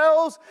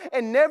ourselves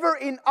and never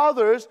in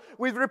others,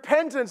 with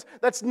repentance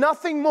that's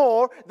nothing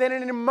more than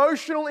an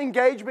emotional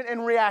engagement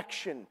and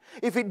reaction.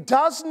 If it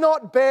does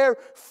not bear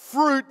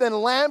fruit, then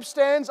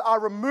lampstands are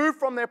removed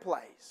from their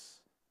place.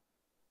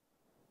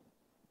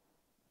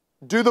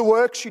 Do the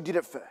works you did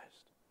at first.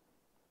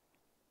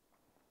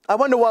 I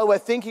wonder, while we're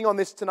thinking on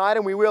this tonight,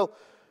 and we will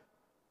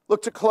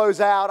look to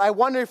close out, I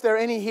wonder if there are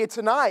any here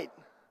tonight.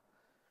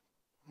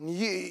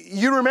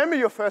 You remember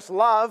your first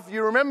love.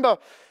 You remember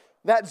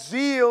that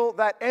zeal,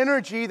 that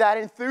energy, that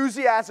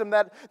enthusiasm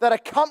that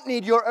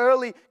accompanied your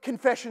early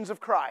confessions of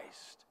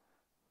Christ.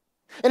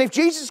 And if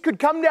Jesus could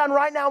come down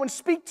right now and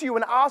speak to you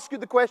and ask you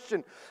the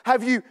question,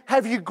 have you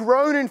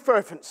grown in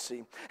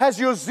fervency? Has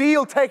your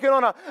zeal taken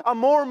on a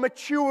more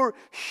mature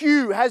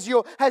hue? Has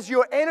your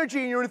energy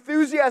and your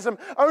enthusiasm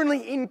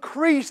only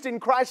increased in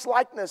Christ's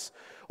likeness?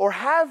 Or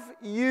have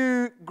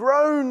you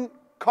grown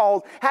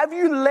cold? Have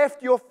you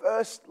left your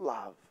first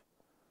love?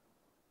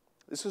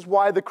 This is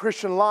why the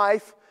Christian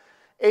life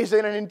is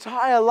an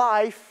entire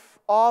life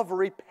of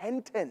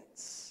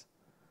repentance.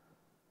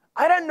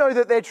 I don't know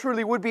that there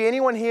truly would be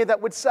anyone here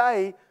that would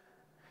say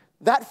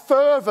that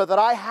fervor that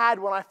I had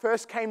when I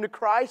first came to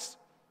Christ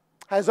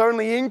has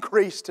only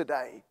increased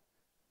today.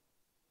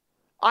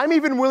 I'm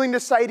even willing to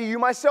say to you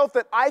myself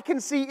that I can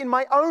see in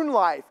my own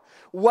life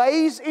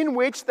ways in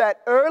which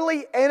that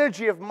early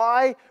energy of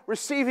my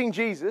receiving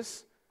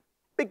Jesus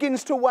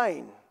begins to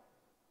wane.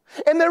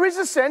 And there is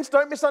a sense,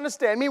 don't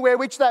misunderstand me, where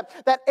which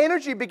that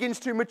energy begins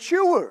to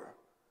mature.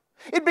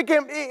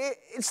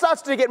 It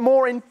starts to get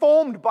more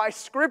informed by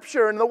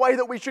Scripture and the way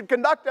that we should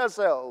conduct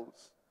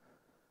ourselves.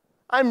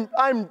 I'm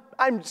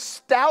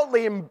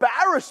stoutly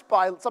embarrassed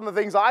by some of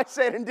the things I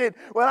said and did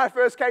when I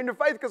first came to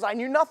faith because I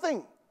knew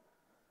nothing.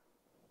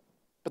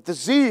 But the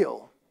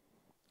zeal,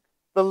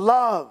 the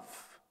love,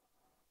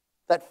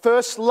 that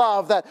first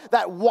love,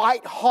 that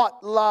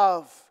white-hot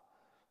love,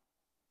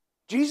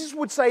 Jesus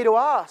would say to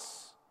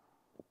us,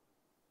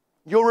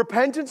 your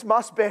repentance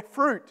must bear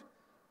fruit.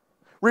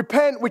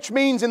 Repent, which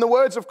means, in the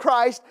words of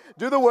Christ,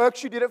 do the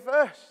works you did at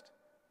first.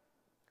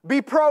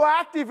 Be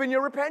proactive in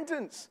your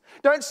repentance.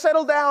 Don't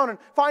settle down and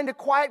find a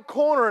quiet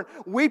corner and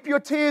weep your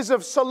tears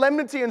of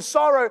solemnity and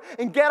sorrow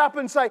and get up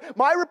and say,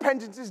 my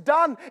repentance is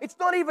done. It's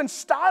not even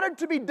started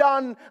to be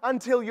done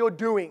until you're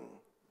doing.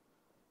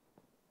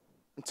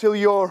 Until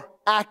you're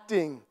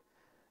acting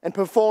and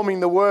performing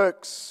the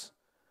works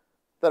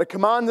that are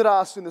commanded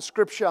us in the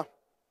Scripture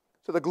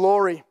to the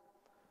glory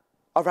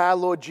of our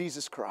Lord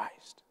Jesus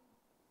Christ.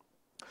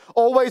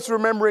 Always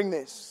remembering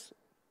this.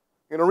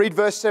 I'm going to read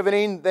verse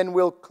 17, then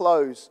we'll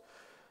close.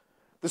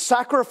 The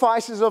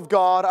sacrifices of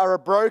God are a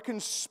broken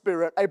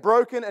spirit, a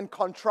broken and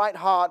contrite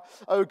heart.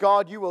 O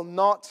God, you will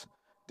not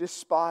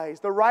despise.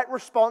 The right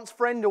response,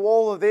 friend, to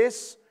all of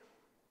this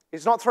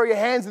is not throw your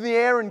hands in the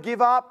air and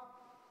give up.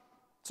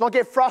 It's not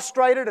get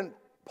frustrated and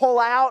pull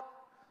out.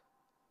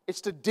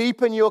 It's to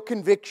deepen your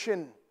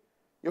conviction,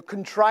 your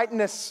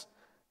contriteness,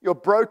 your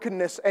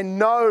brokenness, and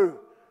know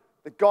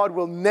that God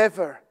will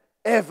never,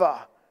 ever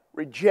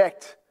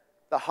reject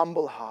the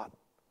humble heart.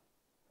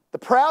 The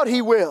proud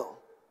He will.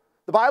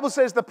 The Bible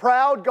says the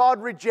proud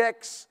God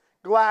rejects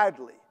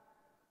gladly.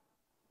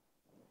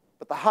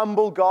 But the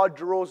humble God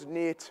draws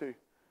near to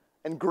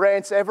and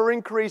grants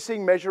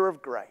ever-increasing measure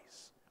of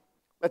grace.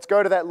 Let's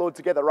go to that, Lord,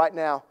 together right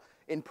now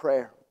in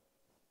prayer.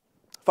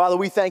 Father,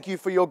 we thank You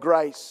for Your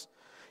grace,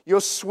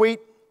 Your sweet,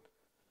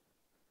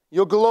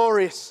 Your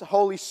glorious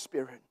Holy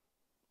Spirit.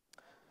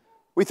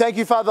 We thank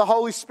You, Father, the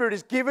Holy Spirit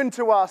is given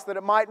to us that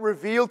it might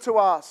reveal to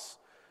us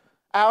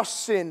our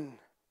sin,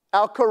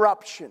 our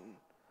corruption,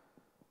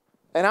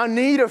 and our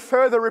need of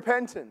further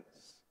repentance.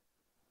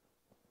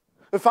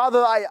 But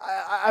Father,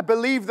 I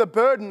believe the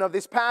burden of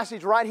this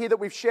passage right here that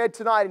we've shared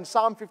tonight in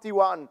Psalm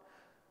 51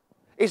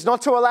 is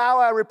not to allow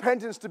our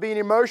repentance to be an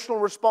emotional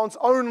response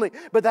only,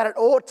 but that it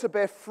ought to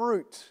bear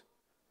fruit,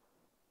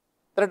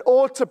 that it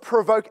ought to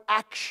provoke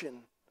action.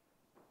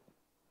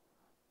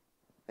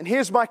 And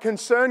here's my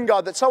concern,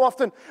 God, that so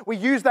often we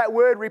use that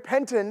word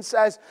repentance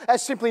as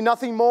simply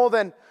nothing more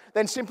than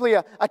simply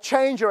a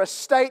change or a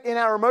state in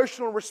our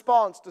emotional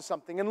response to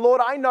something. And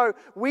Lord,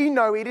 we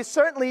know it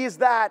certainly is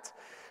that,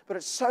 but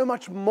it's so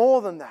much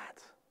more than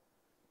that.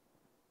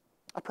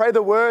 I pray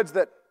the words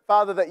that,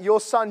 Father, that Your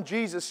Son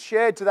Jesus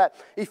shared to that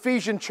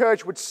Ephesian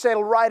church would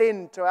settle right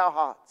into our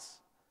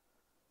hearts.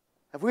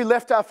 Have we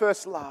left our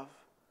first love?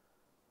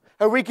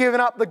 Have we given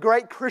up the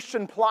great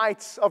Christian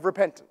plights of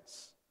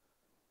repentance?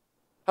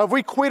 Have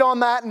we quit on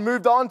that and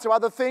moved on to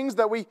other things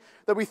that we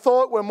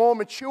thought were more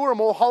mature,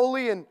 more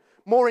holy, and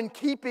more in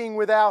keeping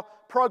with our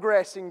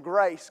progress in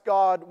grace?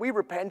 God, we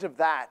repent of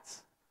that.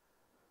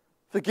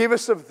 Forgive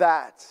us of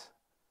that.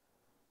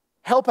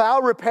 Help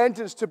our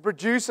repentance to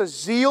produce a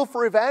zeal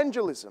for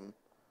evangelism.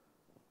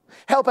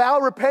 Help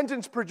our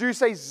repentance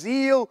produce a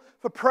zeal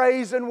for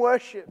praise and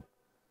worship.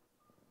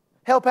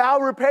 Help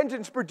our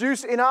repentance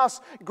produce in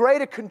us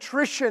greater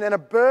contrition and a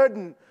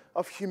burden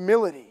of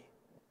humility.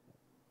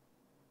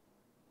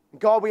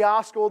 God, we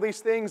ask all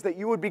these things that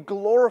You would be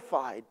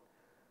glorified.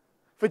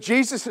 For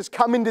Jesus has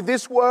come into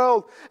this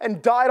world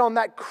and died on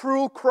that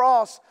cruel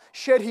cross,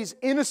 shed His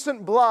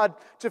innocent blood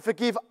to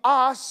forgive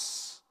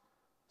us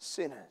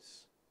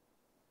sinners.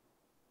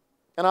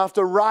 And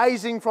after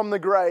rising from the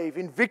grave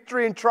in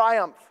victory and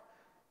triumph,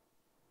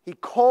 He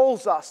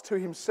calls us to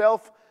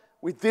Himself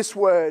with this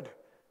word,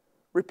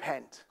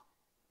 repent.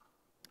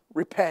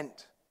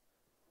 Repent.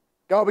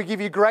 God, we give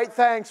You great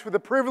thanks for the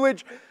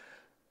privilege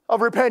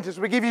of repentance.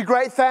 We give You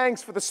great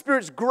thanks for the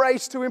Spirit's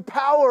grace to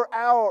empower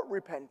our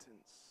repentance.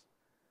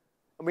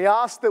 And we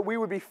ask that we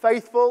would be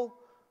faithful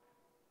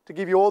to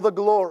give you all the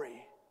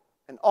glory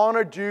and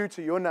honor due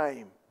to your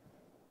name.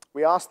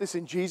 We ask this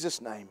in Jesus'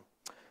 name.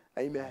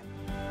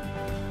 Amen.